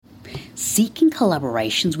Seeking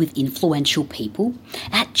collaborations with influential people?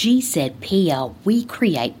 At GZPR, we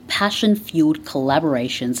create passion-fueled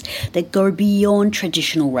collaborations that go beyond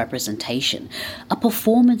traditional representation. A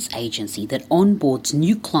performance agency that onboards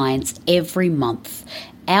new clients every month.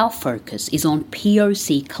 Our focus is on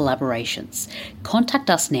POC collaborations.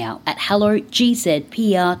 Contact us now at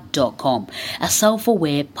hellogzpr.com, a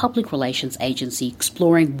self-aware public relations agency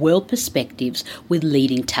exploring world perspectives with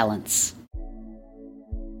leading talents.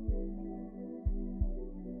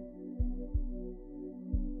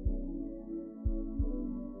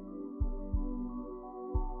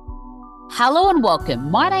 Hello and welcome.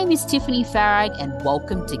 My name is Tiffany Farag and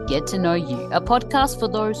welcome to Get to Know You, a podcast for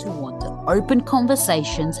those who want to open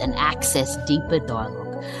conversations and access deeper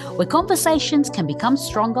dialogue, where conversations can become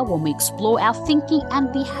stronger when we explore our thinking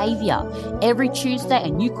and behavior. Every Tuesday, a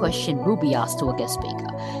new question will be asked to a guest speaker.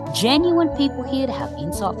 Genuine people here to have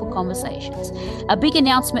insightful conversations. A big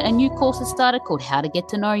announcement, a new course has started called How to Get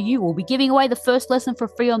to Know You. We'll be giving away the first lesson for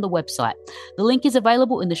free on the website. The link is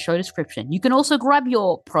available in the show description. You can also grab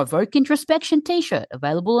your Provoke Introspection t-shirt,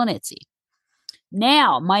 available on Etsy.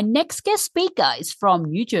 Now, my next guest speaker is from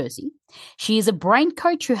New Jersey. She is a brain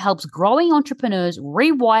coach who helps growing entrepreneurs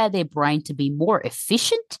rewire their brain to be more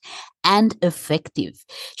efficient and effective.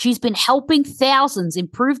 She's been helping thousands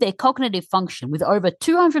improve their cognitive function with over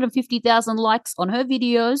 250,000 likes on her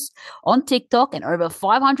videos on TikTok and over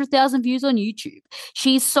 500,000 views on YouTube.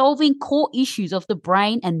 She's solving core issues of the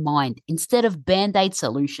brain and mind instead of band-aid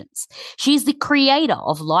solutions. She's the creator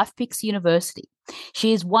of LifePix University.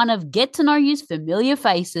 She is one of Get to Know You's familiar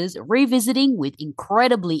faces, revisiting with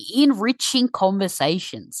incredibly enriching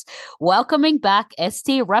conversations. Welcoming back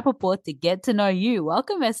ST Rappaport to Get to Know You.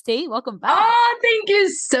 Welcome, ST. Welcome back. Oh, thank you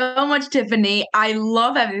so much, Tiffany. I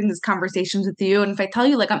love having these conversations with you. And if I tell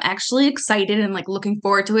you, I'm actually excited and looking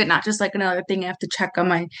forward to it, not just another thing I have to check on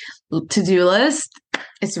my to-do list.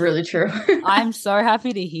 It's really true. I'm so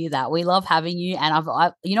happy to hear that. We love having you. And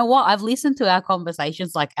I've you know what? I've listened to our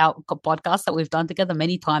conversations, our podcasts that we've done together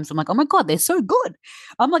many times. I'm like, oh my God, they're so good.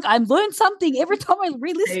 I'm like, I've learned something every time I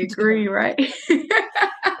re-listen. I agree, right?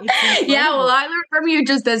 Yeah, well, I learned from you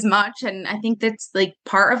just as much. And I think that's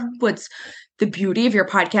part of what's the beauty of your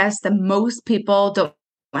podcast that most people don't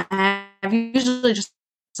have. Usually just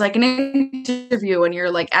it's like an interview and you're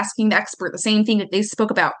asking the expert the same thing that they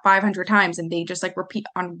spoke about 500 times and they just repeat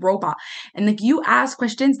on robot. And you ask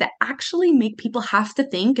questions that actually make people have to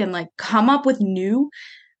think and come up with new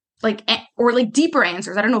or deeper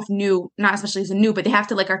answers. I don't know if new, not especially as a new, but they have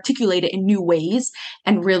to articulate it in new ways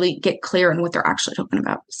and really get clear on what they're actually talking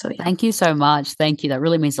about. So yeah. Thank you so much. Thank you. That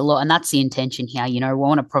really means a lot. And that's the intention here. We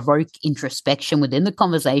want to provoke introspection within the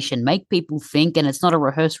conversation, make people think, and it's not a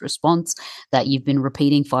rehearsed response that you've been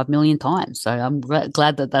repeating 5 million times. So I'm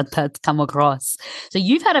glad that's come across. So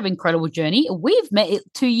you've had an incredible journey. We've met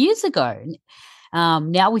 2 years ago.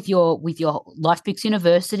 Now with your LifePix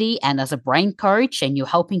University and as a brain coach, and you're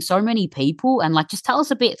helping so many people, and just tell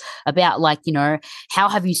us a bit about how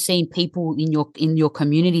have you seen people in your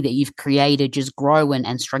community that you've created just grow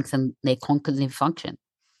and strengthen their cognitive function?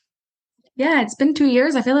 Yeah, it's been 2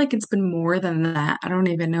 years. I feel like it's been more than that. I don't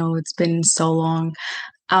even know. It's been so long.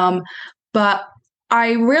 But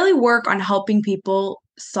I really work on helping people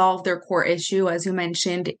solve their core issue, as you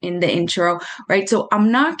mentioned in the intro, right? So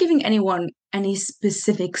I'm not giving anyone any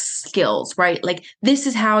specific skills, right? This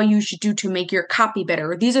is how you should do to make your copy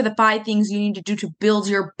better. Or these are the 5 things you need to do to build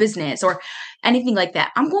your business or anything like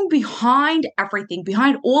that. I'm going behind everything,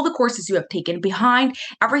 behind all the courses you have taken, behind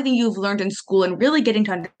everything you've learned in school, and really getting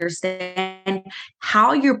to understand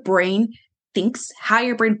how your brain thinks, how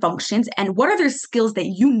your brain functions, and what are the skills that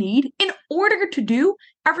you need in order to do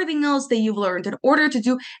everything else that you've learned, in order to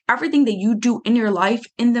do everything that you do in your life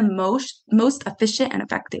in the most efficient and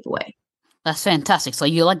effective way. That's fantastic. So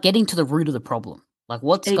you're getting to the root of the problem.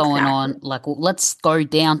 What's going on? Let's go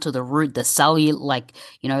down to the root, the cellular,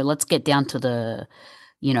 let's get down to the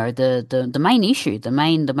main issue, the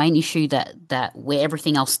main issue that where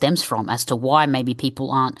everything else stems from, as to why maybe people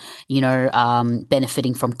aren't,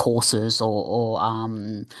 benefiting from courses or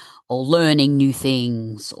learning new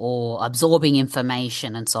things or absorbing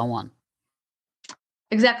information and so on.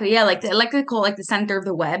 Exactly. Yeah. I like to call the center of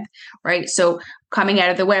the web, right? So coming out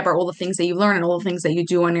of the web are all the things that you learn and all the things that you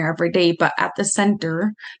do on your everyday, but at the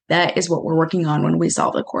center, that is what we're working on when we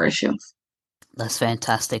solve the core issue. That's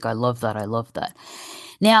fantastic. I love that.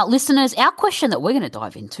 Now, listeners, our question that we're going to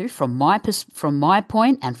dive into from my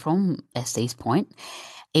point and from ST's point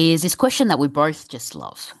is this question that we both just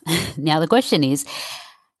love. Now, the question is,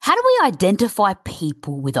 how do we identify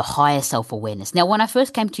people with a higher self-awareness? Now, when I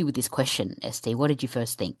first came to you with this question, ST, what did you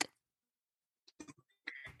first think?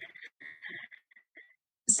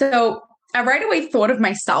 So I right away thought of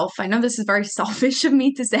myself. I know this is very selfish of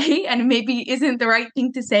me to say, and maybe isn't the right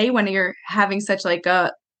thing to say when you're having such like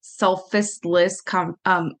a selfless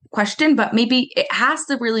question, but maybe it has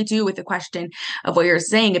to really do with the question of what you're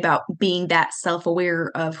saying about being that self-aware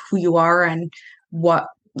of who you are and what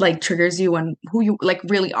like triggers you and who you like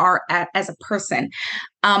really are as a person.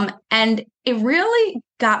 And it really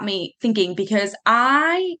got me thinking because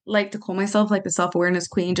I like to call myself like the self-awareness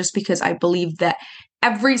queen just because I believe that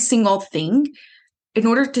every single thing, in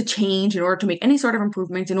order to change, in order to make any sort of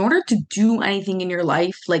improvements, in order to do anything in your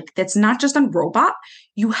life, like that's not just on robot,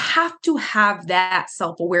 you have to have that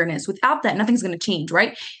self-awareness. Without that, nothing's going to change,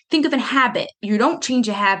 right? Think of a habit. You don't change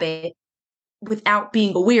a habit without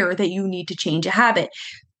being aware that you need to change a habit.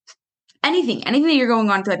 Anything that you're going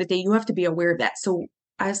on throughout the day, you have to be aware of that. So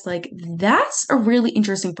I was like, that's a really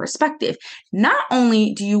interesting perspective. Not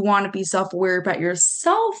only do you want to be self-aware about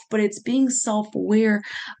yourself, but it's being self-aware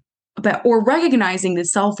about or recognizing the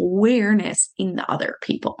self-awareness in the other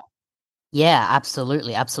people. Yeah,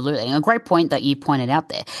 absolutely, absolutely. And a great point that you pointed out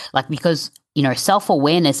there. Like because,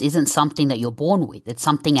 self-awareness isn't something that you're born with. It's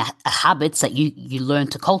something a habits that you learn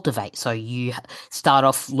to cultivate. So you start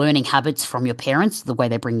off learning habits from your parents, the way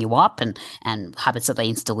they bring you up and habits that they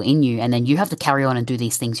instill in you, and then you have to carry on and do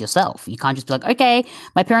these things yourself. You can't just be like, "Okay,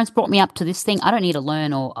 my parents brought me up to this thing. I don't need to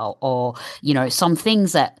learn or some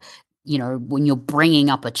things that when you're bringing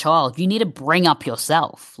up a child, you need to bring up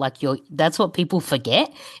yourself. Like that's what people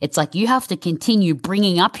forget. It's like you have to continue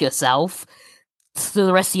bringing up yourself through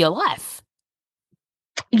the rest of your life.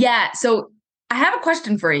 Yeah. So I have a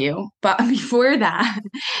question for you, but before that,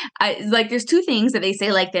 there's two things that they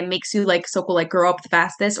say like that makes you like so-called like grow up the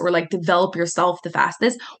fastest or like develop yourself the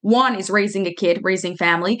fastest. One is raising a kid, raising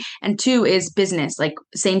family, and two is business. Like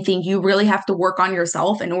same thing, you really have to work on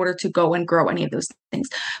yourself in order to go and grow any of those things.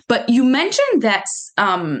 But you mentioned that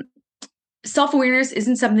self-awareness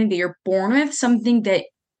isn't something that you're born with, something that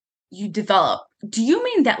you develop. Do you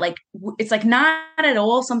mean that like it's like not at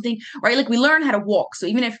all something, right? Like we learn how to walk. So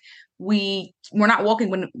even if we're not walking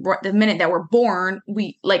when the minute that we're born,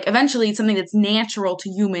 we like eventually it's something that's natural to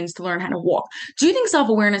humans to learn how to walk. Do you think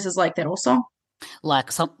self-awareness is like that also? Like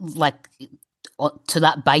to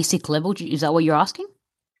that basic level, is that what you're asking?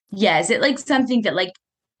 Yeah, is it like something that like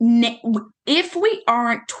if we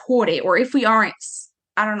aren't taught it or if we aren't,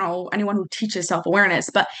 I don't know anyone who teaches self-awareness,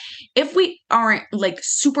 but if we aren't like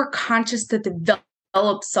super conscious to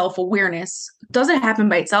develop self-awareness, does it happen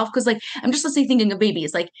by itself? Because like I'm just, let's say, thinking of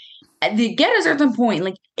babies, like they get a certain point,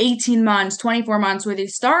 like 18 months, 24 months, where they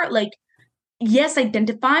start like, yes,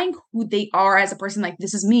 identifying who they are as a person, like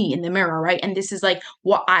this is me in the mirror, right? And this is like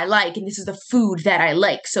what I like, and this is the food that I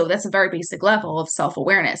like. So that's a very basic level of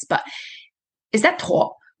self-awareness. But is that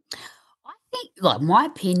taught? I think, like my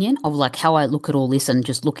opinion of like how I look at all this, and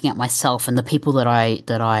just looking at myself and the people that I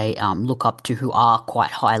look up to who are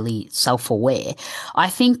quite highly self-aware. I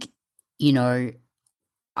think you know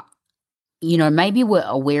maybe we're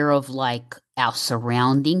aware of like our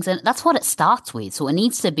surroundings, and that's what it starts with. So it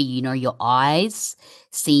needs to be, your eyes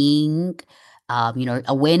seeing,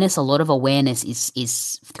 awareness. A lot of awareness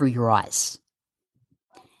is through your eyes,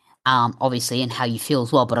 obviously, and how you feel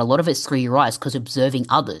as well. But a lot of it's through your eyes because observing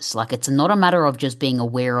others. Like it's not a matter of just being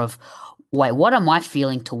aware of, wait, what am I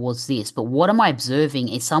feeling towards this? But what am I observing?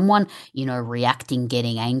 Is someone, reacting,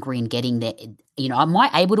 getting angry, and getting there? Am I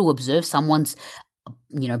able to observe someone's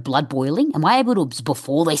blood boiling? Am I able to,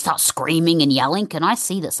 before they start screaming and yelling, can I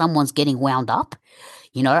see that someone's getting wound up?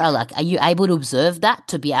 Like, are you able to observe that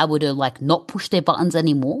to be able to, like, not push their buttons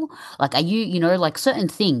anymore? Like, are you, like certain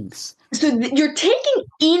things? So you're taking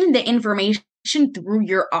in the information through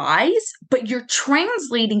your eyes, but you're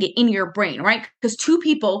translating it in your brain, right? Because two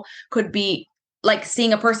people could be like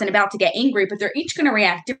seeing a person about to get angry, but they're each going to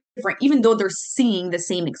react different, even though they're seeing the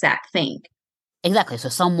same exact thing. Exactly. So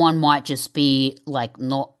someone might just be like,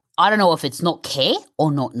 not, I don't know if it's not care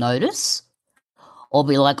or not notice, or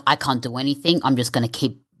be like, I can't do anything. I'm just going to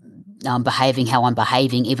keep behaving how I'm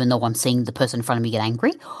behaving, even though I'm seeing the person in front of me get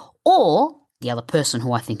angry. Or the other person,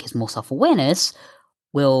 who I think is more self-awareness,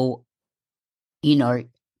 will, you know,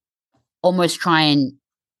 almost try and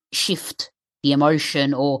shift the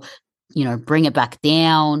emotion, or, bring it back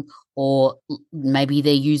down, or maybe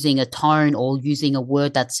they're using a tone or using a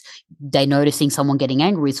word that's they're noticing someone getting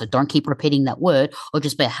angry, so don't keep repeating that word, or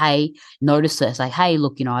just be, hey, notice it, say, hey,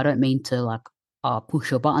 look, I don't mean to like push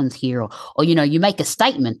your buttons here, or you make a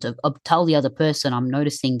statement of tell the other person, I'm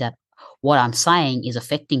noticing that what I'm saying is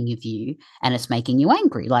affecting you and it's making you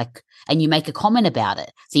angry, like, and you make a comment about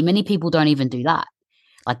it. See, many people don't even do that.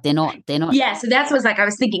 Like they're not. Yeah, so that's what like I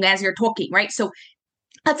was thinking as you're talking, right? So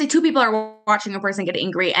let's say two people are watching a person get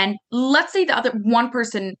angry, and let's say the other one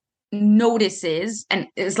person notices and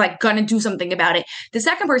is like gonna do something about it. The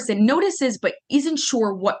second person notices but isn't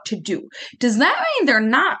sure what to do. Does that mean they're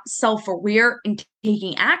not self-aware in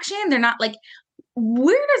taking action? They're not like,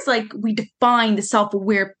 where does like we define the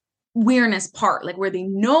self-awareness part? Like where they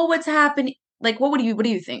know what's happening? Like what do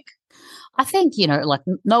you think? I think, like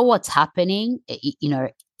know what's happening,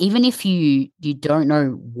 even if you don't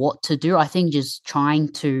know what to do, I think just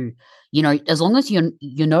trying to, as long as you're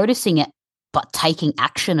noticing it, but taking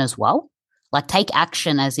action as well. Like take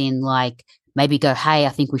action as in like maybe go, hey, I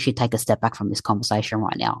think we should take a step back from this conversation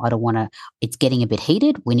right now. I don't want to, it's getting a bit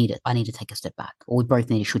heated. I need to take a step back. Or we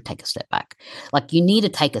both should take a step back. Like you need to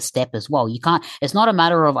take a step as well. You can't, it's not a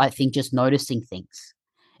matter of, I think, just noticing things.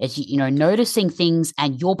 It's, noticing things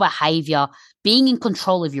and your behavior, being in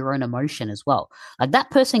control of your own emotion as well. Like that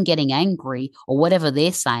person getting angry or whatever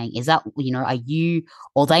they're saying, is that, are you,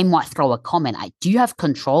 or they might throw a comment. Do you have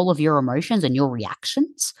control of your emotions and your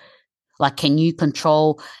reactions? Like, can you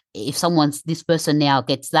control if this person now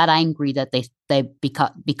gets that angry that they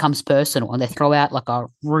becomes personal and they throw out like a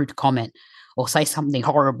rude comment or say something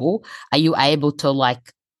horrible? Are you able to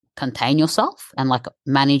like contain yourself and like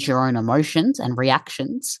manage your own emotions and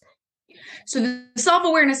reactions? So the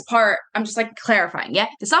self-awareness part, I'm just like clarifying. Yeah.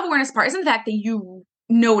 The self-awareness part isn't the fact that you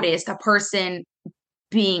noticed a person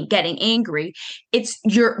getting angry. It's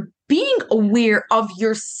you're being aware of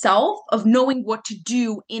yourself, of knowing what to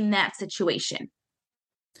do in that situation.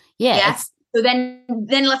 Yeah. So then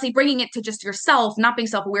let's say bringing it to just yourself, not being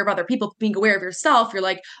self-aware of other people, being aware of yourself. You're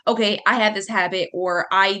like, okay, I have this habit, or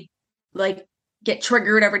I like get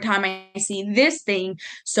triggered every time I see this thing.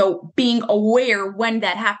 So being aware when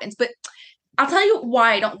that happens. But I'll tell you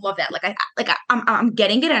why I don't love that. I'm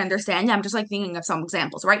getting it. I understand. I'm just like thinking of some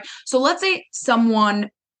examples, right? So let's say someone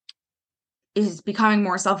is becoming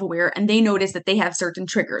more self-aware and they notice that they have certain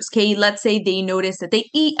triggers. Okay. Let's say they notice that they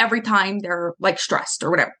eat every time they're like stressed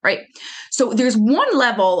or whatever, right? So there's one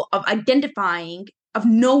level of identifying, of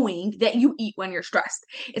knowing that you eat when you're stressed.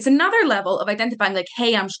 It's another level of identifying like,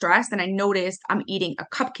 hey, I'm stressed and I noticed I'm eating a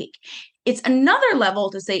cupcake. It's another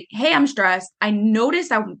level to say, hey, I'm stressed. I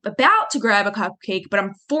noticed I'm about to grab a cupcake, but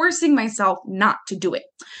I'm forcing myself not to do it.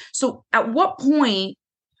 So at what point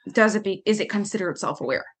is it considered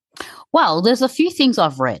self-aware? Well, there's a few things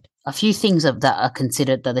I've read, a few things that are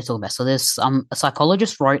considered that they're talking about. So there's a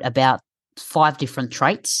psychologist wrote about 5 different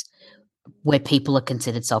traits where people are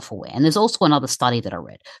considered self-aware. And there's also another study that I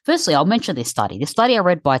read. Firstly, I'll mention this study. This study I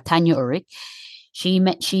read by Tanya Uhrig.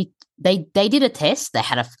 They did a test. They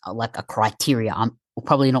had a criteria.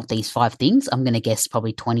 Probably not these 5 things. I'm going to guess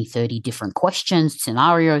probably 20, 30 different questions,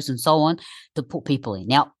 scenarios, and so on to put people in.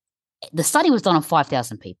 Now, the study was done on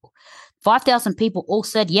 5,000 people. 5,000 people all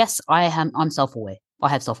said, yes, I'm self-aware. I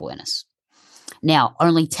have self-awareness. Now,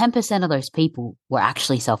 only 10% of those people were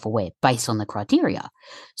actually self-aware based on the criteria.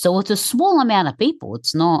 So it's a small amount of people.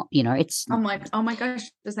 It's not, it's... I'm like, oh my gosh,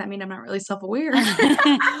 does that mean I'm not really self-aware? Well,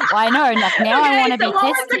 I know. Like now I want to be tested.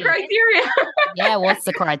 What's the criteria? Yeah, what's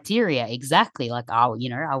the criteria? Exactly. Like, are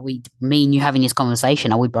we, me and you having this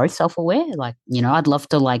conversation, are we both self-aware? Like, I'd love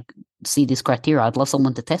to like see this criteria. I'd love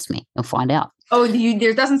someone to test me and find out. Oh,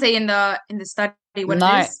 there doesn't say in the study what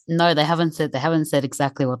it is? No, they haven't said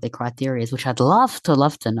exactly what the criteria is, which I'd love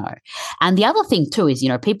to know. And the other thing too is,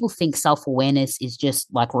 people think self-awareness is just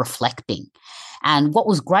like reflecting. And what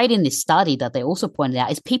was great in this study that they also pointed out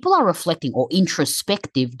is people are reflecting or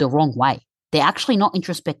introspective the wrong way. They're actually not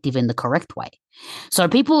introspective in the correct way. So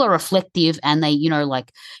people are reflective and they,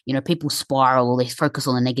 people spiral or they focus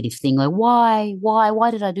on the negative thing. Like, why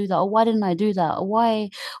did I do that? Or why didn't I do that? Or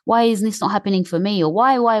why is this not happening for me? Or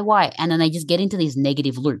why? And then they just get into this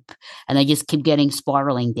negative loop and they just keep getting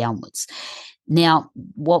spiraling downwards. Now,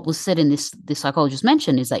 what was said in this psychologist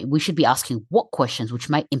mentioned is that we should be asking what questions which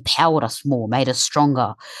empowered us more, made us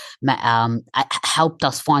stronger, helped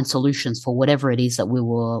us find solutions for whatever it is that we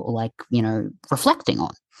were like, reflecting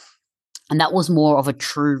on. And that was more of a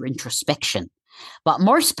true introspection. But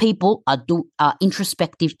most people are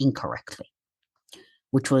introspective incorrectly,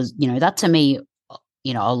 which was, that to me,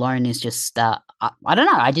 alone is just, I don't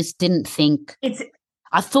know. I just didn't think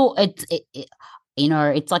I thought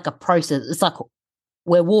it's like a process. It's like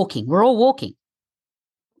we're all walking.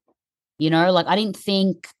 Like I didn't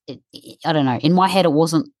think, I don't know. In my head, it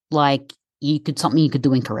wasn't like something you could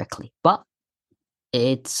do incorrectly, but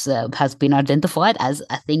it's has been identified as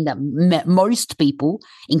a thing that most people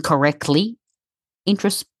incorrectly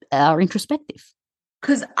are introspective.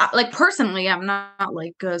 because like personally, I'm not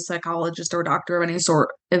like a psychologist or a doctor of any sort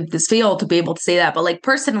of this field to be able to say that, but like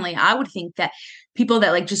personally, I would think that people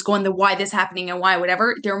that like just go on the why this happening and why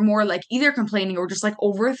whatever, they're more like either complaining or just like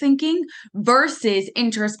overthinking versus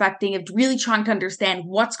introspecting of really trying to understand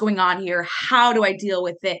what's going on here, how do I deal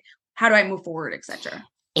with it, how do I move forward, etc.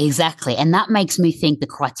 Exactly. And that makes me think the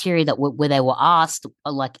criteria that where they were asked,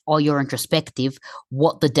 like, oh, you're introspective,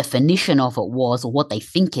 what the definition of it was or what they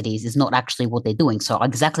think it is not actually what they're doing. So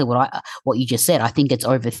exactly what you just said. I think it's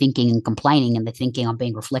overthinking and complaining, and they're thinking I'm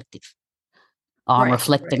being reflective. Oh, I'm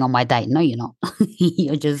reflecting Right. on my date. No, you're not.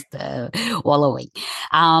 You're just wallowing.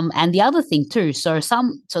 And the other thing too. So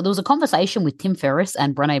there was a conversation with Tim Ferriss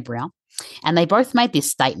and Brené Brown, and they both made this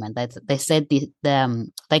statement that they said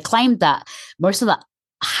they claimed that most of the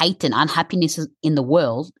hate and unhappiness in the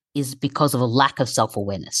world is because of a lack of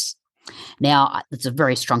self-awareness. Now, it's a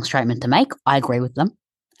very strong statement to make. I agree with them.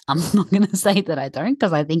 I'm not going to say that I don't,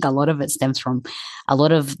 because I think a lot of it stems from a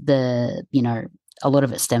lot of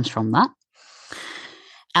it stems from that.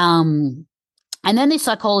 And then the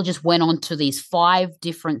psychologist went on to these 5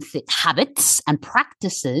 different habits and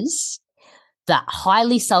practices that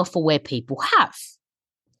highly self-aware people have.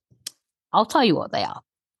 I'll tell you what they are.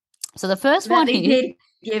 So the first one they did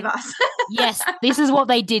give us. Yes, this is what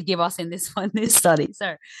they did give us in this study.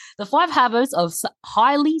 So the 5 habits of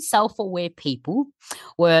highly self-aware people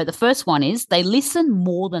were, the first one is they listen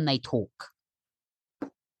more than they talk.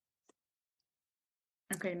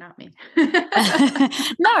 Okay, not me.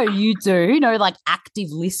 No, you do. Like active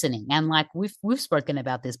listening, and like we've spoken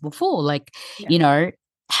about this before. Like,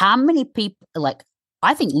 how many people, like,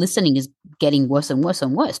 I think listening is getting worse and worse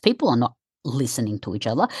and worse. People are not listening to each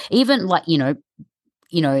other. Even like, even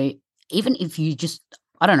if you just,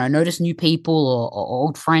 I don't know, notice new people or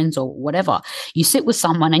old friends or whatever, you sit with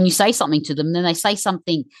someone and you say something to them, and then they say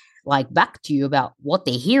something like back to you about what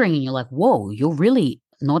they're hearing, and you're like, whoa, you're really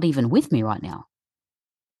not even with me right now.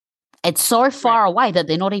 It's so far away that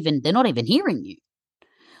they're not even hearing you,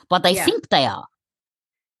 but they think they are.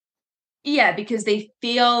 Yeah, because they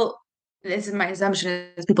feel, this is my assumption,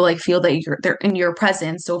 is people like feel that they're in your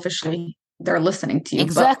presence, so officially they're listening to you.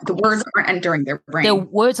 Exactly. But the words aren't entering their brain. Their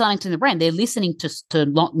words aren't entering their brain. They're listening to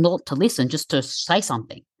not to listen, just to say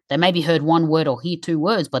something. They maybe heard one word or hear 2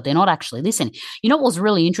 words, but they're not actually listening. You know what was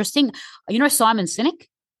really interesting? You know Simon Sinek?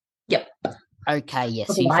 Yep. Okay,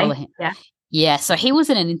 yes. So you follow him. Yeah. Yeah, so he was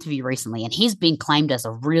in an interview recently, and he's been claimed as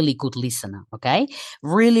a really good listener, okay?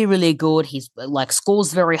 Really, really good. He's like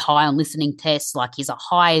scores very high on listening tests. Like, he's a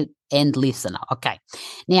high-end listener, okay?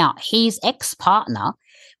 Now, his ex-partner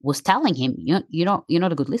was telling him, you're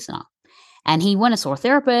not a good listener. And he went and saw a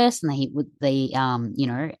therapist, and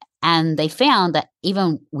and they found that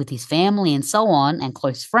even with his family and so on and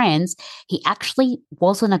close friends, he actually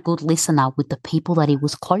wasn't a good listener with the people that he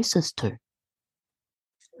was closest to.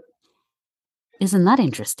 Isn't that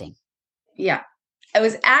interesting? Yeah. It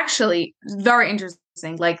was actually very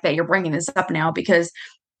interesting, like, that you're bringing this up now, because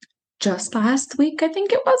just last week, I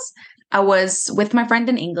think it was, I was with my friend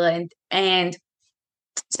in England and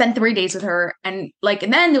spent 3 days with her. And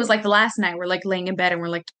then it was like the last night, we're like laying in bed and we're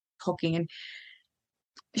like talking. And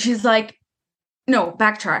she's like, no,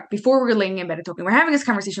 backtrack. Before we were laying in bed and talking, we're having this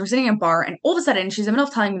conversation. We're sitting in a bar, and all of a sudden she's in the middle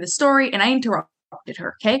of telling me the story, and I interrupted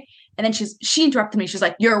her. Okay. And then she interrupted me. She's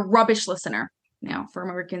like, you're a rubbish listener. Now, for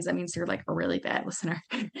Americans, that means you're like a really bad listener.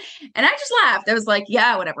 And I just laughed. I was like,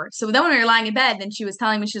 yeah, whatever. So then when we were lying in bed, then she was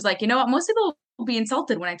telling me, she's like, you know what? Most people will be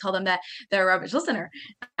insulted when I tell them that they're a rubbish listener.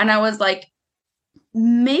 And I was like,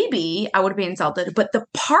 maybe I would be insulted. But the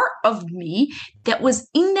part of me that was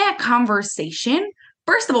in that conversation,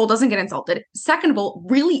 first of all, doesn't get insulted. Second of all,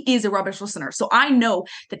 really is a rubbish listener. So I know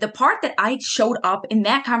that the part that I showed up in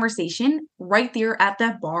that conversation right there at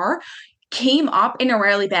that bar came up in a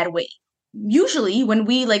really bad way. Usually when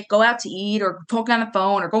we like go out to eat or talking on the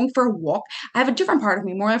phone or going for a walk, I have a different part of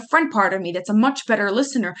me, more a friend part of me that's a much better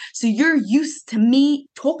listener. So you're used to me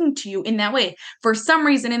talking to you in that way. For some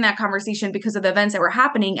reason in that conversation, because of the events that were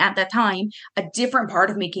happening at that time, a different part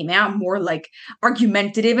of me came out, more like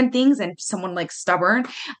argumentative and things, and someone like stubborn.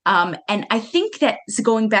 And I think that, so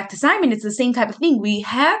going back to Simon, it's the same type of thing. We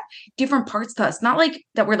have different parts to us, not like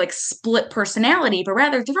that we're like split personality, but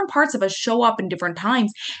rather different parts of us show up in different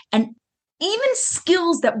times. And even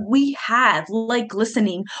skills that we have, like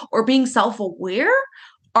listening or being self-aware,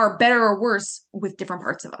 are better or worse with different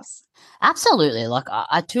parts of us. Absolutely. Like,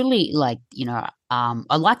 I totally like,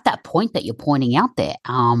 I like that point that you're pointing out there.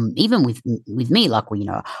 Even with me, like,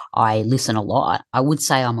 I listen a lot. I would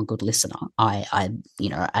say I'm a good listener.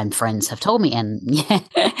 And friends have told me, and yeah,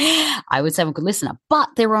 I would say I'm a good listener. But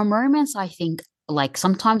there are moments, I think, like,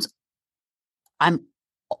 sometimes I'm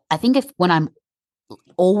I think if when I'm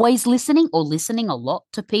always listening or listening a lot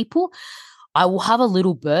to people, I will have a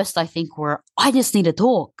little burst, I think, where I just need to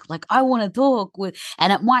talk. Like, I want to talk with,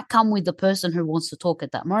 and it might come with the person who wants to talk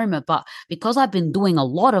at that moment. But because I've been doing a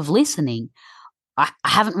lot of listening, I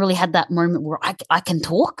haven't really had that moment where I can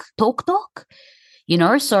talk. So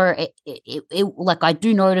like, I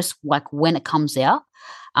do notice, like, when it comes out.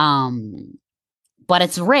 But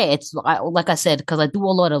it's rare. Like I said, because I do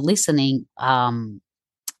a lot of listening.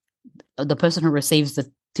 The person who receives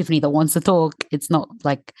the Tiffany that wants to talk, it's not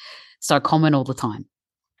like so common all the time.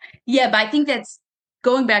 Yeah, but I think that's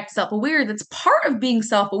going back to self-aware. That's part of being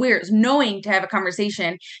self-aware, is knowing to have a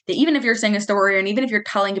conversation, that even if you're saying a story and even if you're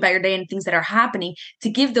telling about your day and things that are happening, to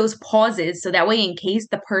give those pauses so that way, in case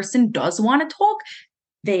the person does want to talk,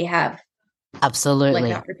 they have absolutely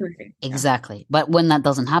like opportunity. Exactly. But when that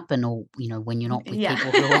doesn't happen, or when you're not with people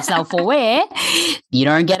who are self-aware, you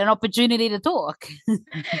don't get an opportunity to talk.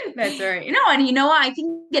 That's right. And you know what? I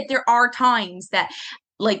think that there are times that,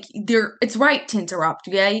 like, it's right to interrupt,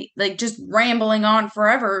 right? Like, just rambling on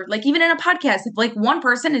forever. Like, even in a podcast, if like one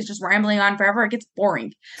person is just rambling on forever, it gets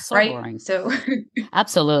boring. So right? boring. So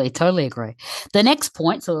absolutely, totally agree. The next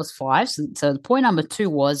point, so it was 5. So point number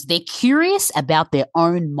 2 was they're curious about their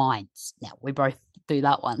own minds. Now, we both do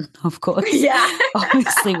that one, of course. Yeah.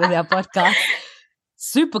 Obviously, with our podcast.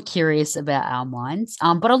 Super curious about our minds.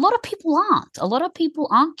 But a lot of people aren't. A lot of people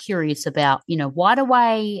aren't curious about, why do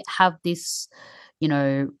I have this,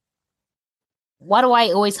 why do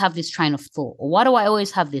I always have this train of thought? Or why do I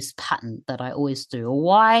always have this pattern that I always do? Or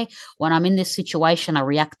why, when I'm in this situation, I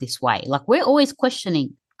react this way? Like, we're always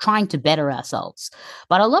questioning, trying to better ourselves.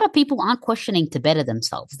 But a lot of people aren't questioning to better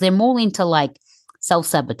themselves. They're more into like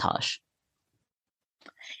self-sabotage.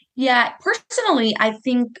 Yeah, personally, I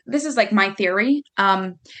think this is like my theory,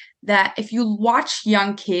 that if you watch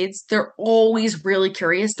young kids, they're always really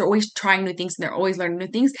curious. They're always trying new things and they're always learning new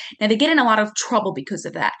things. Now, they get in a lot of trouble because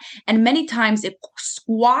of that. And many times it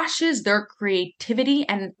squashes their creativity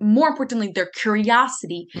and, more importantly, their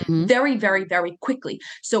curiosity very, very, very quickly.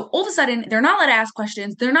 So all of a sudden, they're not allowed to ask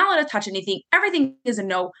questions. They're not allowed to touch anything. Everything is a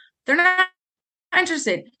no. They're not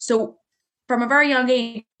interested. So from a very young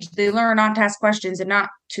age, they learn not to ask questions and not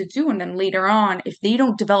to do. And then later on, if they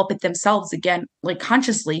don't develop it themselves again, like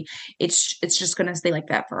consciously, it's just going to stay like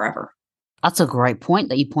that forever. That's a great point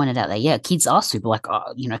that you pointed out there. Yeah, kids are super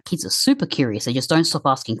kids are super curious. They just don't stop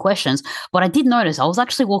asking questions. But I did notice, I was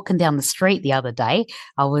actually walking down the street the other day.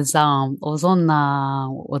 I was on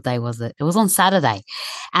what day was it? It was on Saturday,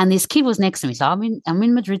 and this kid was next to me. So I'm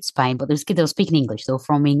in Madrid, Spain, but this kid, they were speaking English. They were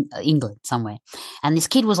from England somewhere, and this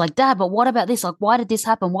kid was like, "Dad, but what about this? Like, why did this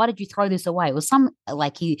happen? Why did you throw this away?" It was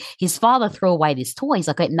his father threw away this toy. He's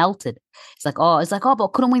like, it melted. It's like, oh,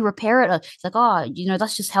 but couldn't we repair it? It's like, oh,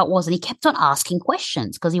 that's just how it was. And he kept on asking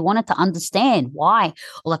questions because he wanted to understand why,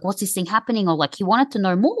 or like, what's this thing happening? Or like, he wanted to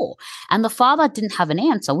know more. And the father didn't have an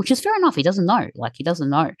answer, which is fair enough. He doesn't know. Like, he doesn't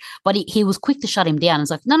know. But he was quick to shut him down.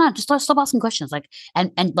 It's like, no, just stop asking questions. Like,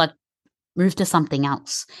 and like, move to something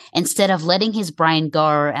else instead of letting his brain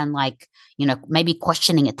go and like, maybe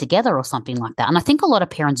questioning it together or something like that. And I think a lot of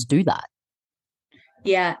parents do that.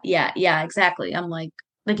 Yeah, exactly. I'm like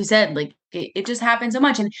you said, like it just happens so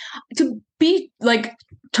much. And to be like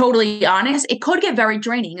totally honest, it could get very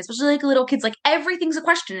draining, especially like little kids. Like, everything's a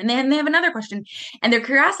question, and then they have another question, and their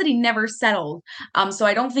curiosity never settled. So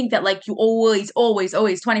I don't think that like you always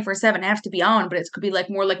 24/7 have to be on, but it could be like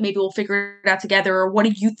more like, maybe we'll figure it out together, or what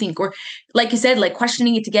do you think? Or like you said, like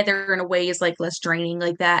questioning it together in a way is like less draining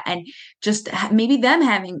like that, and just maybe them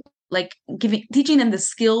having like teaching them the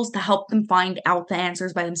skills to help them find out the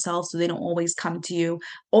answers by themselves, so they don't always come to you,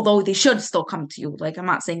 although they should still come to you. Like, I'm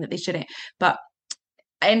not saying that they shouldn't, but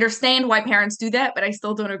I understand why parents do that, but I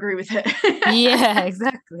still don't agree with it. Yeah,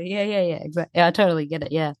 exactly. Yeah, exactly. Yeah, I totally get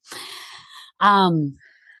it. Yeah. And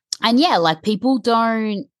yeah, like, people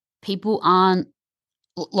aren't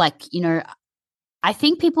like, I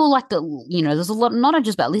think people like there's a lot, not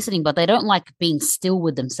just about listening, but they don't like being still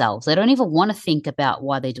with themselves. They don't even want to think about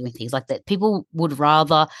why they're doing things like that. People would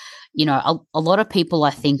rather, a lot of people,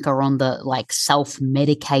 I think, are on the like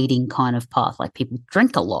self-medicating kind of path. Like, people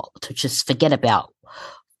drink a lot to just forget about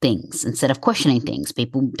things instead of questioning things.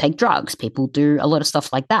 People take drugs. People do a lot of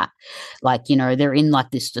stuff like that. Like, they're in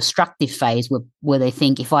like this destructive phase where they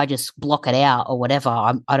think, if I just block it out or whatever,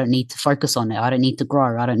 I don't need to focus on it. I don't need to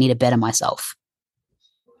grow. I don't need to better myself.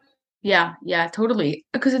 Yeah, totally.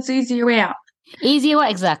 Because it's the easier way out. Easier way,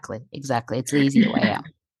 exactly. It's the easier way out.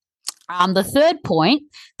 The third point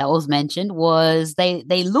that was mentioned was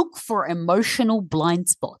they look for emotional blind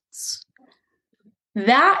spots.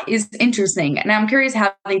 That is interesting, and I'm curious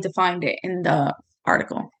how they defined it in the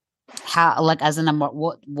article. How, like, as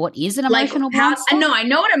what is an Like emotional how blind spot? no, I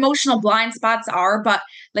know what emotional blind spots are, but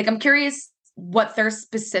like I'm curious what their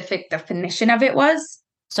specific definition of it was.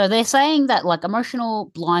 So they're saying that like emotional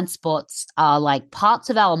blind spots are like parts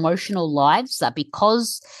of our emotional lives that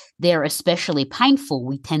because they're especially painful,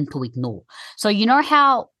 we tend to ignore. So you know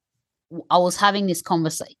how I was having this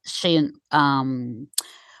conversation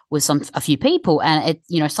with a few people, and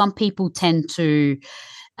some people tend to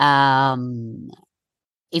um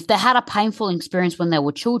if they had a painful experience when they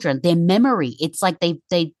were children, their memory, it's like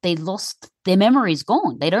they lost their memory is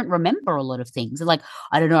gone. They don't remember a lot of things. They're like,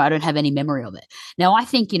 I don't know, I don't have any memory of it. Now I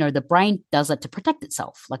think, the brain does that to protect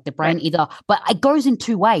itself. Like the brain Right. but it goes in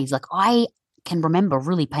two ways. Like I can remember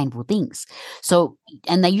really painful things. So,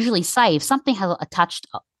 and they usually say if something has attached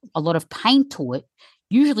a lot of pain to it,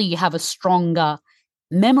 usually you have a stronger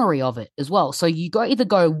memory of it as well. So you either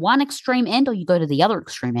go one extreme end or you go to the other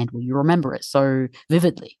extreme end where you remember it so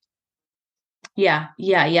vividly. Yeah,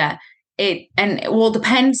 yeah, yeah. It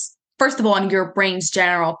depends first of all on your brain's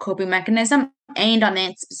general coping mechanism and on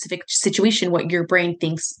that specific situation what your brain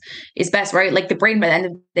thinks is best, right? Like the brain by the end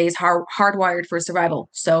of the day is hardwired for survival.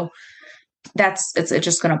 So it's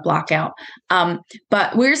just going to block out.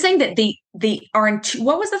 But we were saying that they are in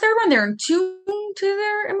what was the third one? They're in tune to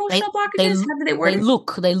their They emotional they blockages. How did they word they it?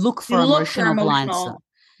 look they look They for look for emotional blind emotional, spots.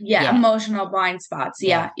 yeah, Yeah, emotional blind spots.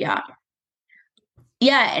 yeah. Yeah, yeah.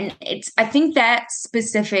 Yeah, and I think that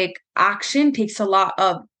specific action takes a lot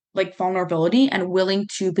of like vulnerability and willing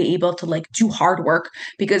to be able to like do hard work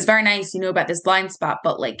because very nice, about this blind spot,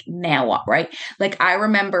 but like now what, right? Like I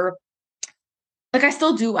remember like I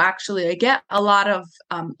still do actually. I get a lot of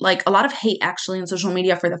hate actually on social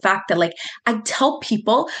media for the fact that like I tell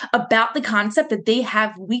people about the concept that they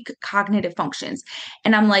have weak cognitive functions.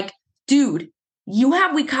 And I'm like, dude, you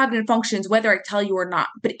have weak cognitive functions whether I tell you or not.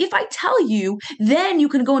 But if I tell you, then you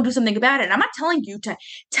can go and do something about it. And I'm not telling you to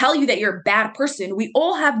tell you that you're a bad person. We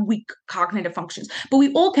all have weak cognitive functions, but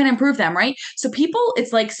we all can improve them, right? So people,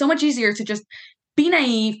 it's like so much easier to just be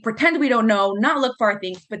naive, pretend we don't know, not look for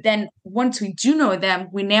things. But then once we do know them,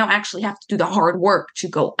 we now actually have to do the hard work to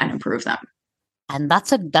go and improve them. And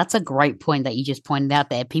that's a great point that you just pointed out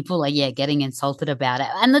there. People are getting insulted about it,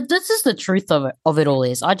 and this is the truth of it all.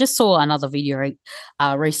 Is I just saw another video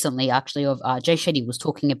recently actually of Jay Shetty was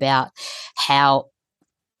talking about how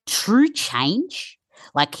true change,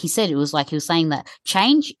 like he said, it was like he was saying that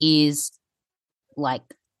change is like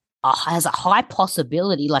has a high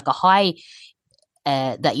possibility, like a high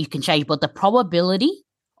that you can change, but the probability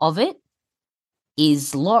of it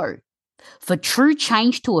is low. For true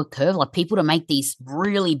change to occur, like people to make these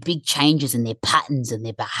really big changes in their patterns and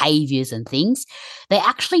their behaviors and things, they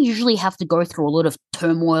actually usually have to go through a lot of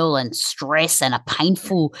turmoil and stress and a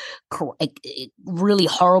painful, really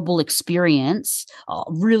horrible experience, a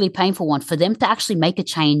really painful one for them to actually make a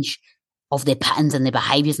change of their patterns and their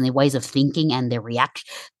behaviors and their ways of thinking and their reaction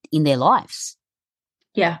in their lives.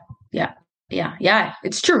 Yeah, yeah, yeah, yeah.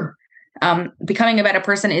 It's true. Becoming a better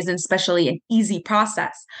person isn't especially an easy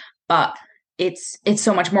process, but it's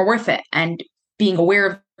so much more worth it. And being aware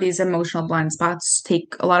of these emotional blind spots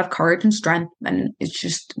take a lot of courage and strength, and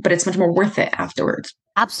but it's much more worth it afterwards.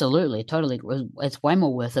 Absolutely, totally. It's way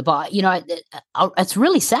more worth it. But, it's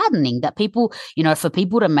really saddening that people, for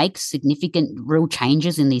people to make significant real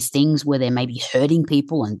changes in these things where they're maybe hurting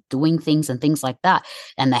people and doing things and things like that,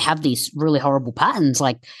 and they have these really horrible patterns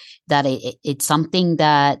like that, it's something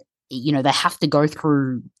that, they have to go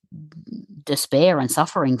through despair and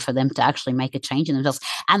suffering for them to actually make a change in themselves.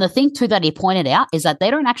 And the thing too that he pointed out is that they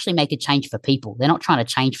don't actually make a change for people. They're not trying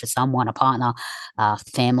to change for someone, a partner,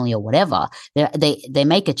 family, or whatever. They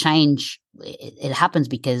make a change. It happens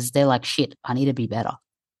because they're like, shit, I need to be better.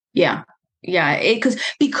 Yeah, yeah.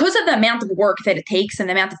 Because of the amount of work that it takes and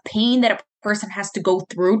the amount of pain that a person has to go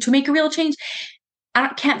through to make a real change, I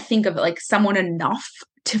can't think of like someone enough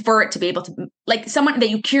for it to be able to, like someone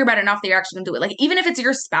that you care about enough that you're actually gonna do it. Like even if it's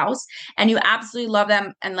your spouse and you absolutely love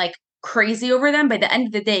them and like crazy over them, by the end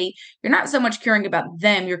of the day, you're not so much caring about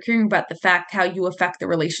them, you're caring about the fact how you affect the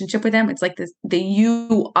relationship with them. It's like the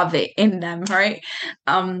you of it in them, right?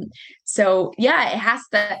 So yeah, it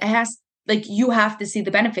has like you have to see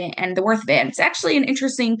the benefit and the worth of it. And it's actually an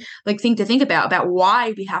interesting like thing to think about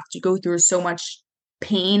why we have to go through so much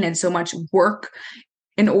pain and so much work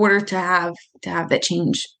in order to have that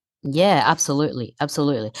change. Yeah, absolutely.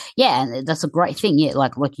 Absolutely. Yeah, and that's a great thing. Yeah,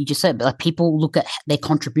 like you just said, like people look at their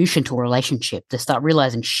contribution to a relationship. They start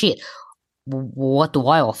realizing, shit, what do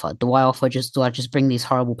I offer? Do I just bring these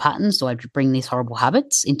horrible patterns? Do I bring these horrible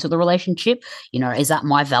habits into the relationship? Is that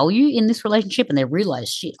my value in this relationship? And they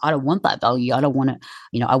realize, shit, I don't want that value. I don't want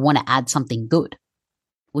to, I want to add something good.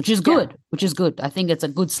 which is good. Which is good. I think it's a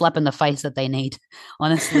good slap in the face that they need.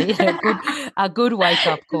 Honestly, a good wake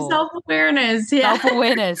up call. Self-awareness, yeah.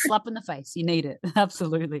 Self-awareness, slap in the face. You need it.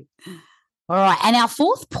 Absolutely. All right. And our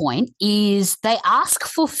fourth point is they ask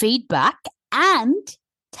for feedback and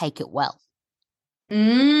take it well.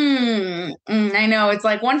 I know. It's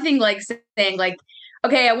like one thing, like saying like,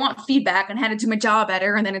 okay, I want feedback and how to do my job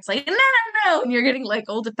better. And then it's like, no. And you're getting like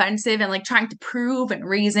all defensive and like trying to prove and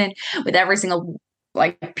reason with every single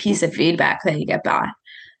like piece of feedback that you get back.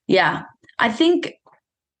 Yeah. I think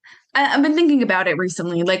I've been thinking about it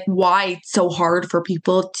recently, like why it's so hard for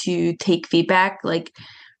people to take feedback. Like,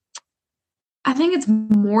 I think it's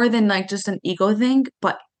more than like just an ego thing,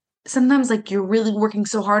 but sometimes like you're really working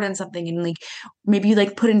so hard on something and like maybe you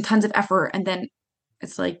like put in tons of effort and then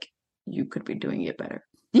it's like you could be doing it better.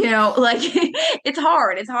 Like it's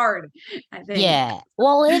hard. It's hard, I think. Yeah.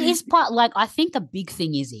 Well, it is part like I think the big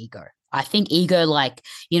thing is ego. I think ego, like,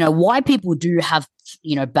 why people do have,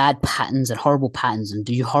 bad patterns and horrible patterns and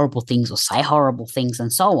do horrible things or say horrible things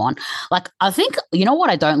and so on. Like, I think, what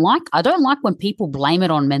I don't like? I don't like when people blame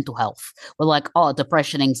it on mental health. We're like, oh,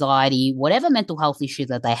 depression, anxiety, whatever mental health issue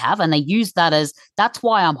that they have. And they use that as, that's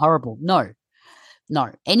why I'm horrible. No.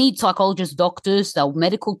 Any psychologists, doctors,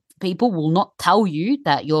 medical people will not tell you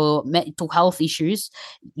that your mental health issues,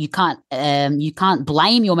 you can't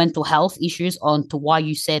blame your mental health issues on to why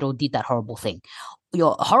you said or did that horrible thing.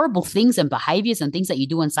 Your horrible things and behaviors and things that you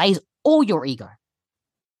do and say is all your ego.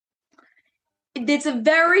 It's a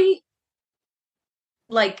very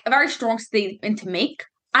strong statement to make.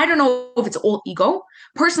 I don't know if it's all ego.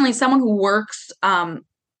 Personally, someone who works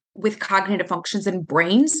with cognitive functions and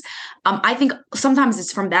brains, I think sometimes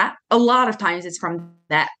it's from that. A lot of times it's from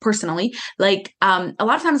that personally. Like a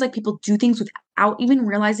lot of times like people do things without even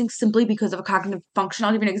realizing simply because of a cognitive function.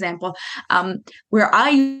 I'll give you an example. Where I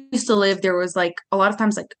used to live, there was like a lot of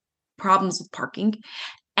times like problems with parking.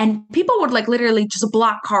 And people would like literally just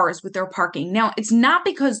block cars with their parking. Now, it's not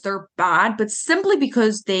because they're bad, but simply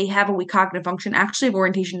because they have a weak cognitive function, actually of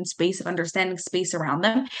orientation in space, of understanding space around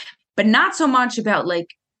them, but not so much about like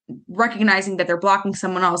recognizing that they're blocking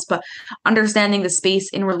someone else, but understanding the space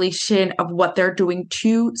in relation of what they're doing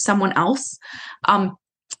to someone else.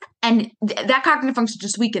 And that cognitive function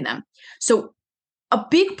just weaken them. So a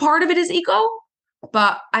big part of it is ego,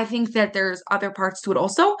 but I think that there's other parts to it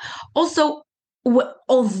also. Also,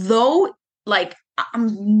 although like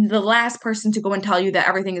I'm the last person to go and tell you that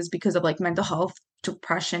everything is because of like mental health,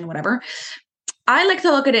 depression, whatever. I like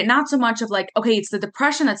to look at it not so much of like, okay, it's the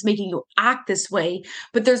depression that's making you act this way,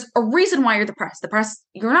 but there's a reason why you're depressed.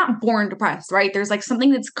 You're not born depressed, right? There's like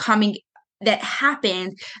something that's coming that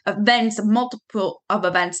happened, events, multiple of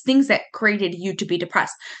events, things that created you to be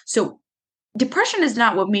depressed. So depression is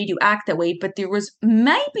not what made you act that way, but there was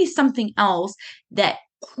maybe something else that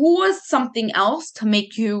caused something else to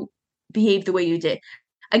make you behave the way you did.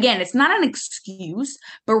 Again, it's not an excuse,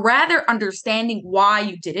 but rather understanding why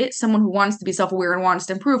you did it. Someone who wants to be self-aware and wants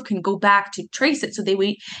to improve can go back to trace it so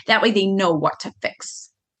that way they know what to fix.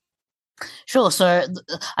 Sure. So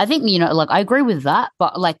I think, like I agree with that,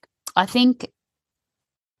 but like I think,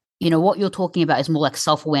 what you're talking about is more like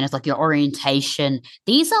self-awareness, like your orientation.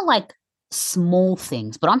 These are like small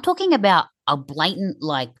things, but I'm talking about a blatant,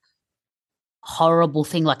 like horrible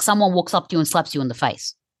thing, like someone walks up to you and slaps you in the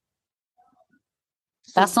face.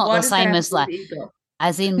 That's not the same as like,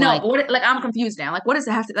 as in no, like, I'm confused now. Like, what does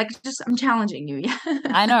it have to, like, just, I'm challenging you. Yeah.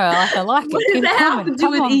 I know. I like it. What does that have to do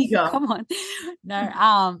with ego? Come on.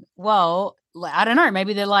 No, well, like, I don't know.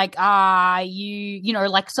 Maybe they're like,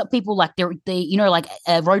 like some people like they like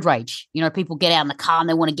road rage. People get out in the car and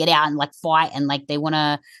they want to get out and like fight and like they want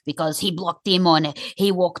to, because he blocked him or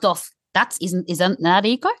he walked off. Isn't that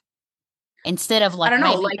ego? Instead of like, I don't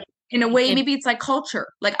know, like, in a way, maybe it's like culture.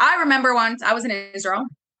 Like I remember once I was in Israel.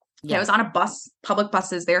 Yeah, I was on a bus, public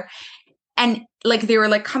buses there. And like they were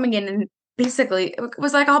like coming in and basically it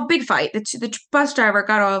was like a big fight. The bus driver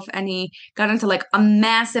got off and he got into like a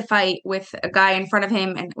massive fight with a guy in front of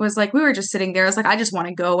him. And it was like, we were just sitting there. I was like, I just want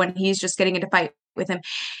to go. And he's just getting into fight with him.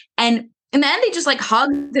 And in the end, they just like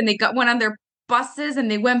hugged and they went on their buses and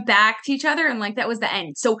they went back to each other. And like, that was the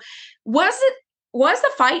end. So was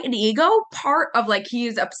the fight an ego part of like he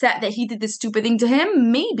is upset that he did this stupid thing to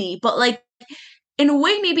him? Maybe, but like in a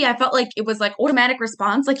way, maybe I felt like it was like automatic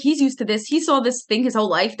response. Like he's used to this. He saw this thing his whole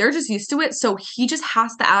life. They're just used to it. So he just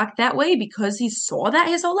has to act that way because he saw that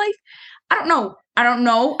his whole life. I don't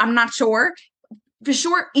know. I'm not sure. For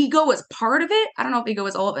sure, ego is part of it. I don't know if ego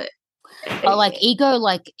is all of it. But like ego,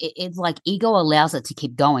 like it's like ego allows it to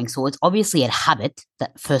keep going. So it's obviously a habit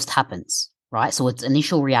that first happens. Right. So its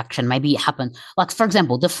initial reaction, maybe it happened. Like, for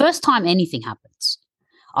example, the first time anything happens,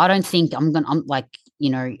 I don't think I'm like,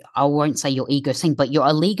 I won't say your ego thing, but your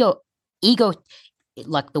ego,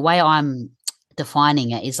 like the way I'm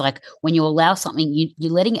defining it is like when you allow something,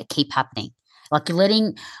 you're letting it keep happening. Like you're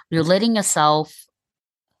letting yourself,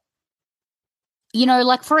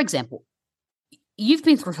 like for example, you've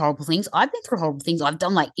been through horrible things. I've been through horrible things. I've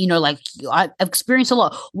done I've experienced a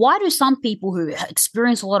lot. Why do some people who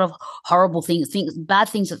experience a lot of horrible things, bad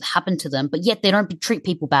things that happen to them, but yet they don't treat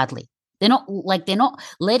people badly? They're not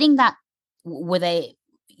letting that where they.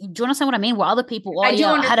 Do you understand what I mean? Where other people, I do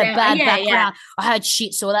I had a understand. bad Yeah, background, yeah. I had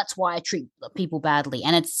shit, so that's why I treat people badly.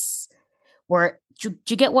 And it's where do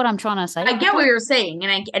you get what I'm trying to say? I get what you're saying,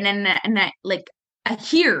 I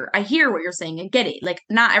hear what you're saying. I get it. Like,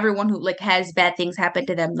 not everyone who like has bad things happen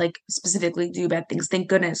to them, like specifically do bad things. Thank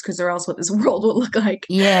goodness, because or else what this world will look like.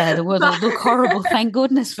 Yeah, the world will look horrible. Thank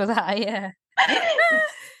goodness for that. Yeah.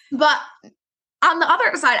 But on the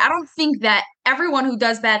other side, I don't think that everyone who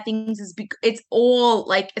does bad things it's all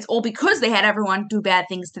because they had everyone do bad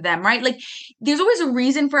things to them, right? Like, there's always a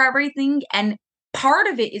reason for everything, and part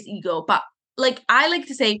of it is ego. But like, I like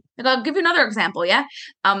to say, like, I'll give you another example. Yeah.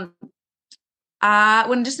 When I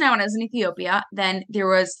was in Ethiopia, then there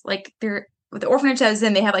was like the orphanage I was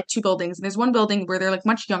in, they have like two buildings. And there's one building where they're like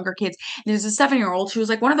much younger kids. And there's a 7-year-old. She was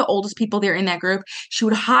like one of the oldest people there in that group. She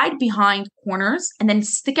would hide behind corners and then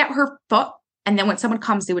stick out her foot. And then when someone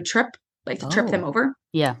comes, they would trip, like to trip them over.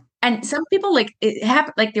 Yeah. And some people, like, it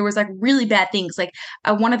happened, like there was like really bad things. Like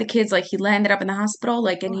one of the kids, like he landed up in the hospital,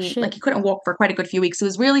 like, and he couldn't walk for quite a good few weeks. It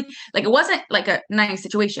was really like, it wasn't like a nice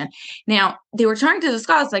situation. Now they were trying to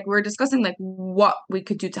discuss, like we were discussing like what we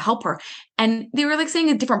could do to help her. And they were like saying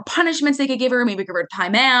the different punishments they could give her, maybe give her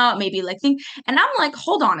time out, maybe like think. And I'm like,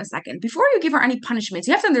 hold on a second. Before you give her any punishments,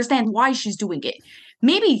 you have to understand why she's doing it.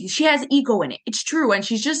 Maybe she has ego in it. It's true. And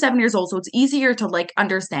she's just 7 years old. So it's easier to like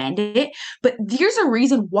understand it. But there's a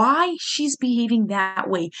reason why she's behaving that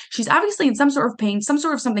way. She's obviously in some sort of pain, some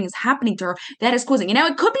sort of something is happening to her that is causing it. Now,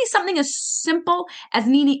 it could be something as simple as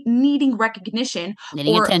needing recognition,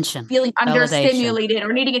 needing or attention, feeling validation, understimulated,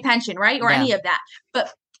 or needing attention, right? Or any of that.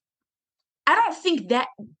 But I don't think that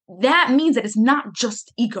means that it's not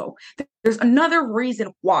just ego. There's another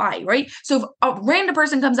reason why, right? So if a random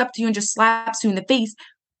person comes up to you and just slaps you in the face,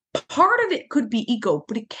 part of it could be ego,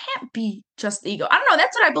 but it can't be just ego. I don't know.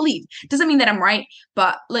 That's what I believe. Doesn't mean that I'm right,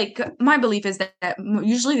 but like my belief is that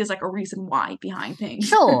usually there's like a reason why behind things.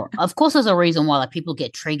 Sure, of course, there's a reason why. Like people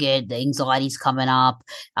get triggered, the anxiety's coming up.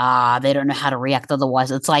 They don't know how to react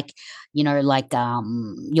otherwise. It's like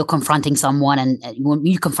you're confronting someone, and when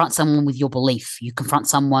you confront someone with your belief, you confront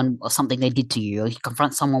someone or something they did to you, or you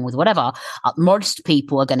confront someone with whatever. Most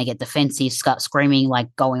people are going to get defensive, start screaming,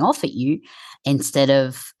 like going off at you, instead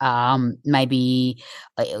of maybe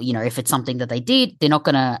if it's something that they did, they're not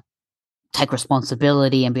going to take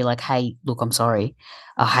responsibility and be like, hey, look, I'm sorry.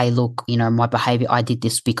 Hey, look, my behavior, I did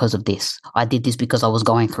this because of this. I did this because I was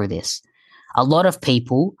going through this. A lot of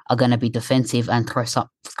people are going to be defensive and throw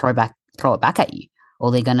it back at you,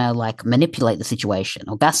 or they're going to like manipulate the situation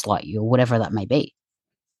or gaslight you or whatever that may be.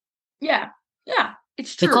 Yeah. Yeah.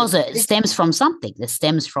 It's true. Because it stems from something. It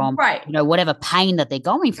stems from, right. Whatever pain that they're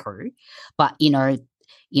going through. But,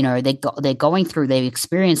 they're going through, they've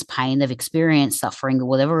experienced pain, they've experienced suffering, or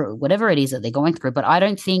whatever it is that they're going through. But I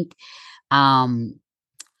don't think,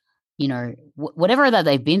 whatever that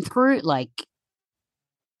they've been through, like,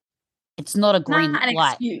 it's not a green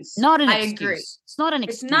light. Excuse. Not an I excuse. Agree. It's not an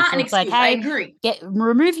excuse. It's not an excuse. Like, hey, I agree.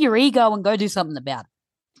 Remove your ego and go do something about it.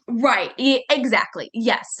 Right. Yeah, exactly.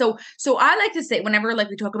 Yes. So I like to say, whenever like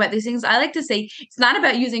we talk about these things, I like to say it's not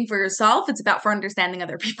about using for yourself. It's about for understanding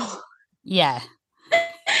other people. Yeah.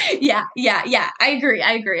 Yeah. I agree.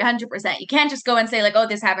 100%. You can't just go and say like, oh,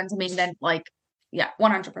 this happened to me. And then like, yeah,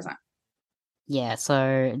 100%. Yeah,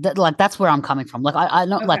 so that's where I'm coming from. Like, I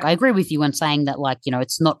not like I agree with you in saying that, like,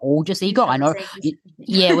 it's not all just ego. I know,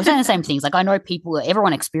 yeah, we're saying the same things. Like, I know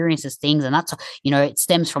everyone experiences things, and that's it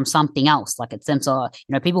stems from something else. Like, it stems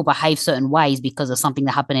people behave certain ways because of something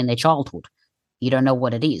that happened in their childhood. You don't know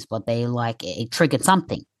what it is, but they like it triggered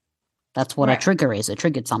something. That's what a trigger is. It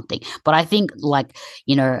triggered something. But I think not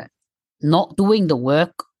doing the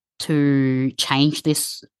work to change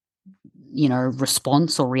this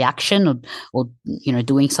response or reaction or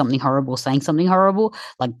doing something horrible, saying something horrible,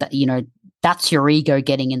 like that, that's your ego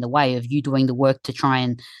getting in the way of you doing the work to try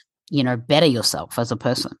and better yourself as a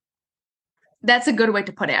person. That's a good way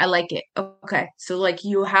to put it. I like it. Okay, so like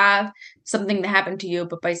you have something that happened to you,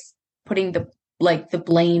 but by putting the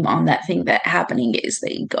blame on that thing that happening is the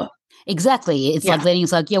ego. Exactly. It's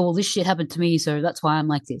like, yeah, well, this shit happened to me, so that's why I'm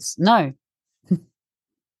like this. No.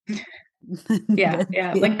 Yeah,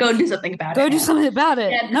 yeah. Like go do something about it. Go do something about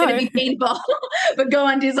it. Yeah, it's No, gonna be painful, but go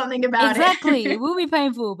and do something about exactly. it. It will be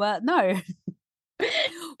painful, but no.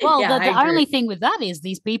 Well, Yeah, I the agree. only thing with that is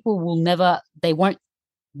these people will never, they won't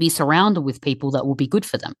be surrounded with people that will be good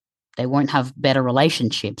for them. They won't have better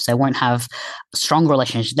relationships. They won't have strong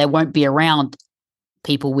relationships. They won't be around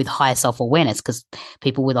people with higher self awareness because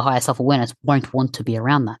people with a higher self awareness won't want to be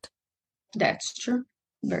around that. That's true.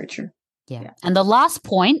 Very true. Yeah. Yeah. And the last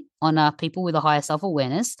point on people with a higher self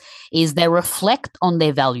awareness is they reflect on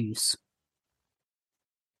their values.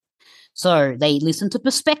 So they listen to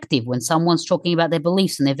perspective when someone's talking about their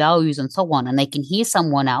beliefs and their values and so on, and they can hear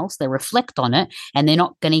someone else, they reflect on it, and they're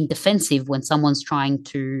not getting defensive when someone's trying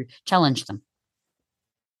to challenge them.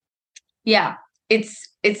 Yeah. It's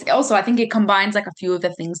also, I think it combines like a few of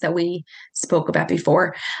the things that we spoke about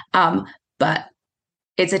before. But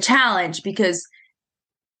it's a challenge because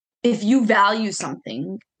if you value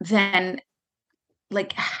something, then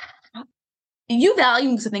like you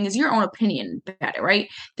valuing something is your own opinion about it, right?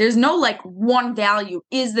 There's no like one value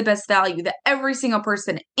is the best value that every single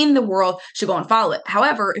person in the world should go and follow it.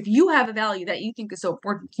 However, if you have a value that you think is so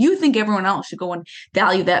important, you think everyone else should go and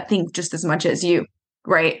value that thing just as much as you,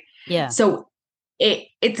 right? Yeah. So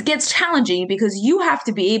it gets challenging because you have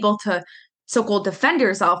to be able to so-called defend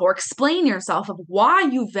yourself or explain yourself of why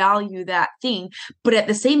you value that thing, but at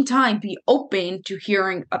the same time be open to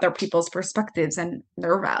hearing other people's perspectives and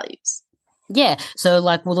their values. Yeah. So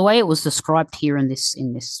like, well, the way it was described here in this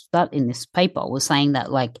paper was saying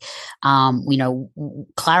that like,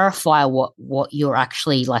 clarify what you're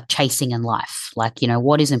actually like chasing in life. Like,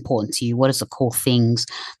 what is important to you? What is the core things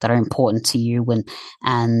that are important to you?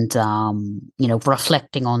 And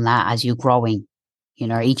reflecting on that as you're growing.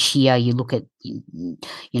 Each year you look at,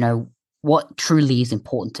 what truly is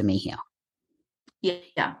important to me here.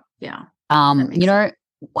 Yeah. Yeah.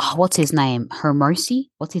 What's his name? Hermosi?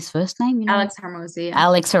 What's his first name? Alex Hormozi. Yeah.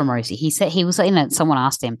 Alex Hormozi. He said he was, someone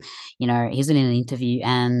asked him, he's in an interview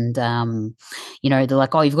and, they're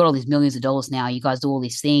like, oh, you've got all these millions of dollars now. You guys do all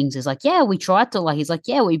these things. It's like, yeah, we tried to he's like,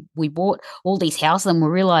 yeah, we bought all these houses and we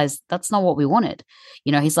realized that's not what we wanted.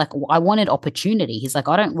 He's like, I wanted opportunity. He's like,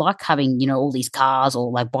 I don't like having, all these cars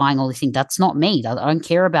or like buying all these things. That's not me. I don't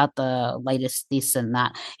care about the latest this and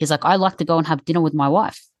that. He's like, I like to go and have dinner with my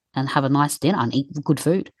wife and have a nice dinner and eat good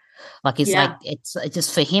food. Like it's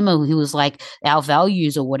just for him, he was like our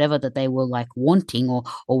values or whatever that they were like wanting or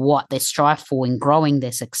what they strive for in growing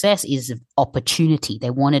their success is opportunity. They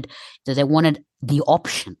wanted the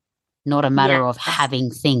option, not a matter of having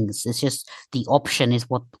things. It's just the option is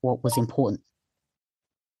what was important.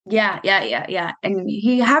 Yeah. And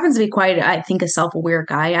he happens to be quite, I think, a self-aware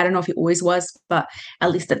guy. I don't know if he always was, but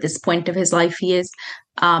at least at this point of his life, he is.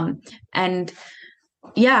 And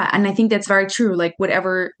yeah, and I think that's very true. Like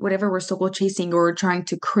whatever we're so chasing or trying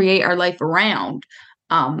to create our life around,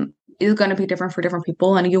 is going to be different for different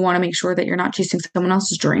people, and you want to make sure that you're not chasing someone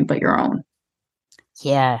else's dream but your own.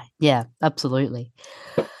 Yeah, absolutely.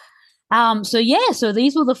 So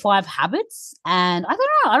these were the 5 habits, and I don't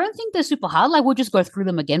know. I don't think they're super hard. Like we'll just go through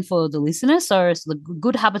them again for the listeners. So the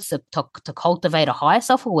good habits to cultivate a higher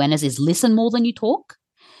self-awareness is listen more than you talk,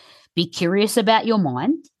 be curious about your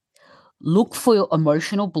mind, look for your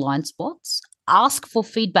emotional blind spots, ask for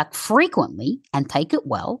feedback frequently and take it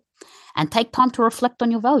well, and take time to reflect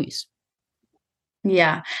on your values.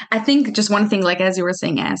 Yeah. I think just one thing, like as you were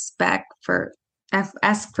saying, ask for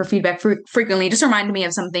feedback frequently, just reminded me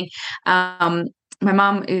of something. My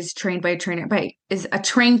mom is a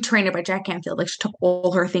trained trainer by Jack Canfield. Like she took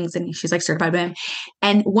all her things and she's like certified by him.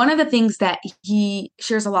 And one of the things that he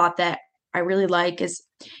shares a lot that I really like is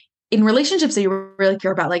in relationships that you really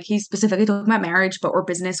care about, like he's specifically talking about marriage, but or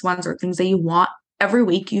business ones or things that you want. Every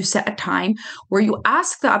week you set a time where you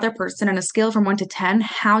ask the other person on a scale from 1 to 10,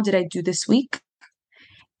 how did I do this week?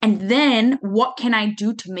 And then what can I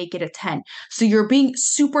do to make it a 10? So you're being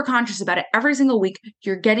super conscious about it every single week.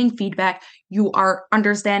 You're getting feedback. You are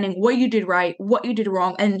understanding what you did right, what you did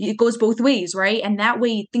wrong. And it goes both ways, right? And that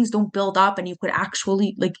way things don't build up and you could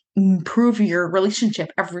actually like improve your relationship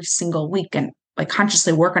every single week and like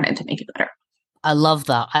consciously work on it to make it better. I love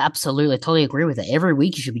that. I absolutely totally agree with it. Every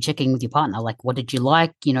week you should be checking with your partner. Like, what did you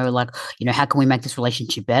like? How can we make this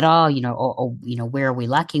relationship better? Or where are we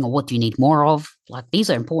lacking or what do you need more of? Like, these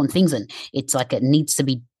are important things. And it's like, it needs to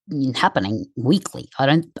be happening weekly. I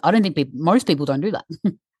don't think most people don't do that.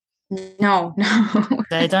 No, no.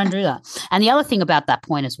 They don't do that. And the other thing about that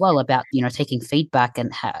point as well, about taking feedback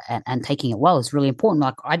and taking it well, is really important.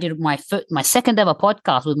 Like I did my second ever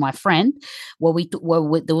podcast with my friend,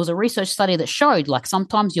 there was a research study that showed like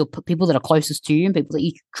sometimes your people that are closest to you and people that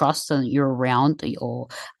you trust and you're around or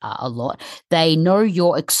a lot, they know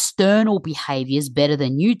your external behaviors better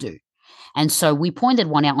than you do. And so we pointed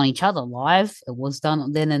one out on each other live. It was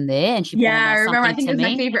done then and there. And she pointed out I remember. I something think it to was my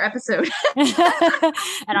me. favorite episode.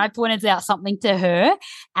 And I pointed out something to her.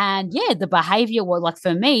 And yeah, the behavior was like,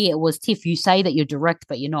 for me, it was, Tiff, you say that you're direct,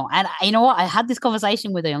 but you're not. And you know what? I had this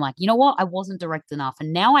conversation with her. I'm like, you know what? I wasn't direct enough.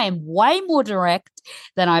 And now I am way more direct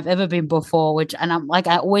than I've ever been before, and I'm like,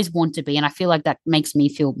 I always want to be. And I feel like that makes me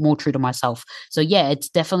feel more true to myself. So yeah, it's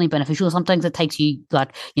definitely beneficial. Sometimes it takes you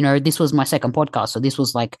like, this was my second podcast. So this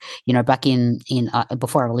was like, back in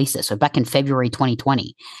before I released it. So back in February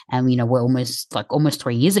 2020. And, we're almost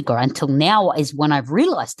 3 years ago, until now is when I've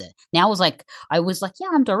realized it. Now I was like, yeah,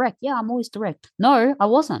 I'm direct. Yeah, I'm always direct. No, I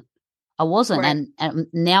wasn't. Right. And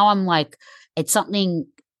now I'm like, it's something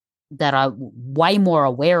that I'm way more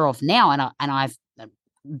aware of now. And I've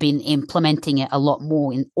been implementing it a lot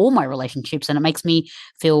more in all my relationships, and it makes me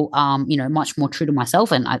feel much more true to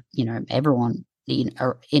myself, and everyone,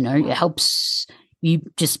 it helps you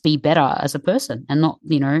just be better as a person and not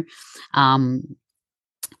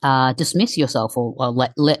dismiss yourself or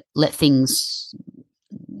let things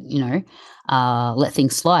let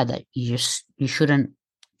things slide, that you shouldn't,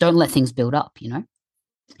 don't let things build up.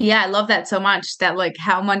 Yeah, I love that so much, that like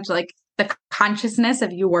how much like the consciousness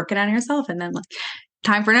of you working on yourself, and then like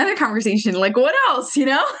time for another conversation. Like what else,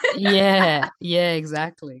 Yeah,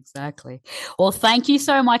 exactly. Well, thank you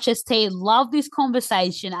so much, ST. Love this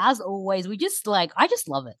conversation. As always, I just love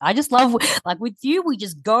it. I just love, like with you, we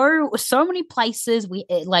just go so many places. We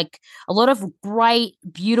like a lot of great,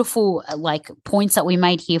 beautiful like points that we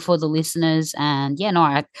made here for the listeners. And yeah, no,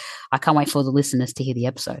 I can't wait for the listeners to hear the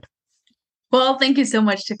episode. Well, thank you so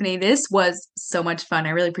much, Tiffany. This was so much fun. I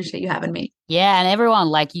really appreciate you having me. Yeah, and everyone,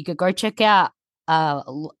 like, you could go check out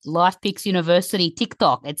LifePix University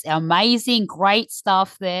TikTok. It's amazing, great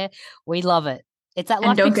stuff there. We love it. It's at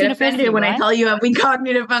and don't get offended when I tell you I have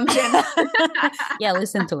cognitive function. Yeah,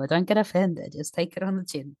 listen to it. Don't get offended. Just take it on the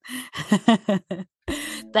chin.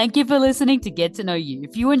 Thank you for listening to Get to Know You.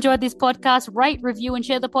 If you enjoyed this podcast, rate, review, and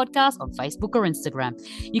share the podcast on Facebook or Instagram.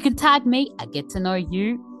 You can tag me at Get to Know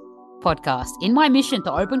You podcast. In my mission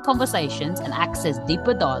to open conversations and access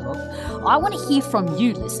deeper dialogue, I want to hear from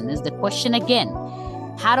you, listeners. The question again: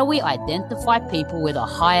 how do we identify people with a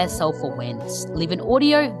higher self-awareness? Leave an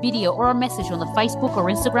audio, video, or a message on the Facebook or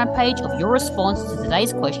Instagram page of your response to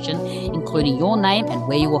today's question, including your name and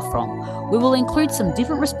where you are from. We will include some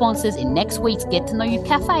different responses in next week's Get to Know You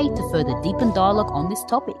Cafe to further deepen dialogue on this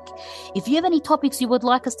topic. If you have any topics you would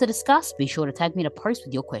like us to discuss, be sure to tag me in a post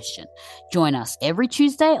with your question. Join us every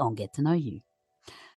Tuesday on Get to Know You.